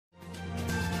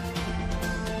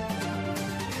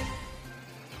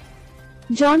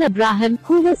John Abraham,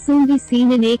 who will soon be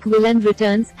seen in Ek Villain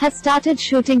Returns, has started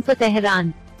shooting for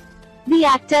Tehran. The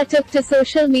actor took to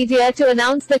social media to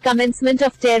announce the commencement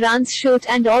of Tehran's shoot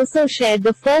and also shared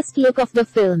the first look of the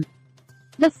film.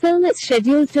 The film is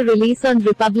scheduled to release on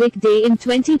Republic Day in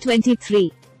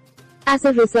 2023. As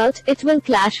a result, it will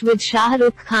clash with Shah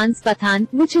Rukh Khan's Pathaan,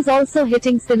 which is also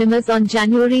hitting cinemas on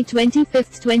January 25,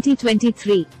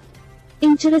 2023.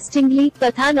 Interestingly,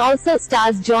 Pathaan also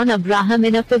stars John Abraham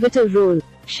in a pivotal role.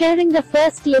 Sharing the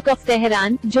first look of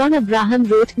Tehran, John Abraham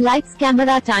wrote, "Lights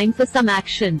camera, time for some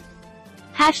action."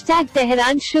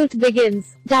 #Tehran shoot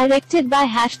begins. Directed by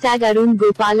 #Arun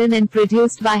Gopalan and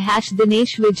produced by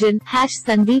 #Dinesh Vijan,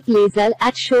 #Sandeep Lazal,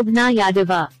 @Shobhna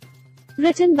Yadava.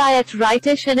 Written by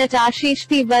 @Writish and @Ashish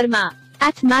P. Verma.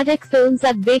 @Maddock Films,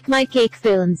 @Bake My Cake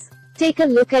Films. Take a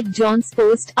look at John's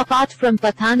post. Apart from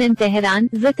Pathaan and Tehran,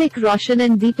 Hrithik Roshan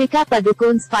and Deepika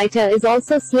Padukone's Fighter is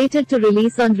also slated to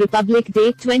release on Republic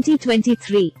Day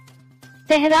 2023.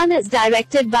 Tehran is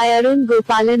directed by Arun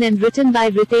Gopalan and written by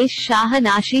Ritesh Shah and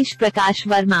Ashish Prakash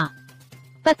Verma.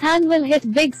 Pathaan will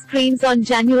hit big screens on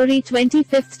January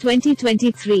 25,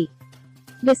 2023.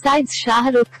 Besides Shah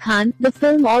Rukh Khan, the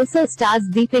film also stars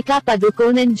Deepika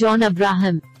Padukone and John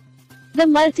Abraham. The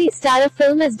multi-star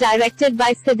film is directed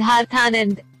by Siddharth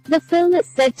Anand. The film is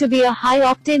said to be a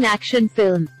high-octane action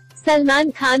film.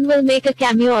 Salman Khan will make a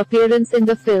cameo appearance in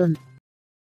the film.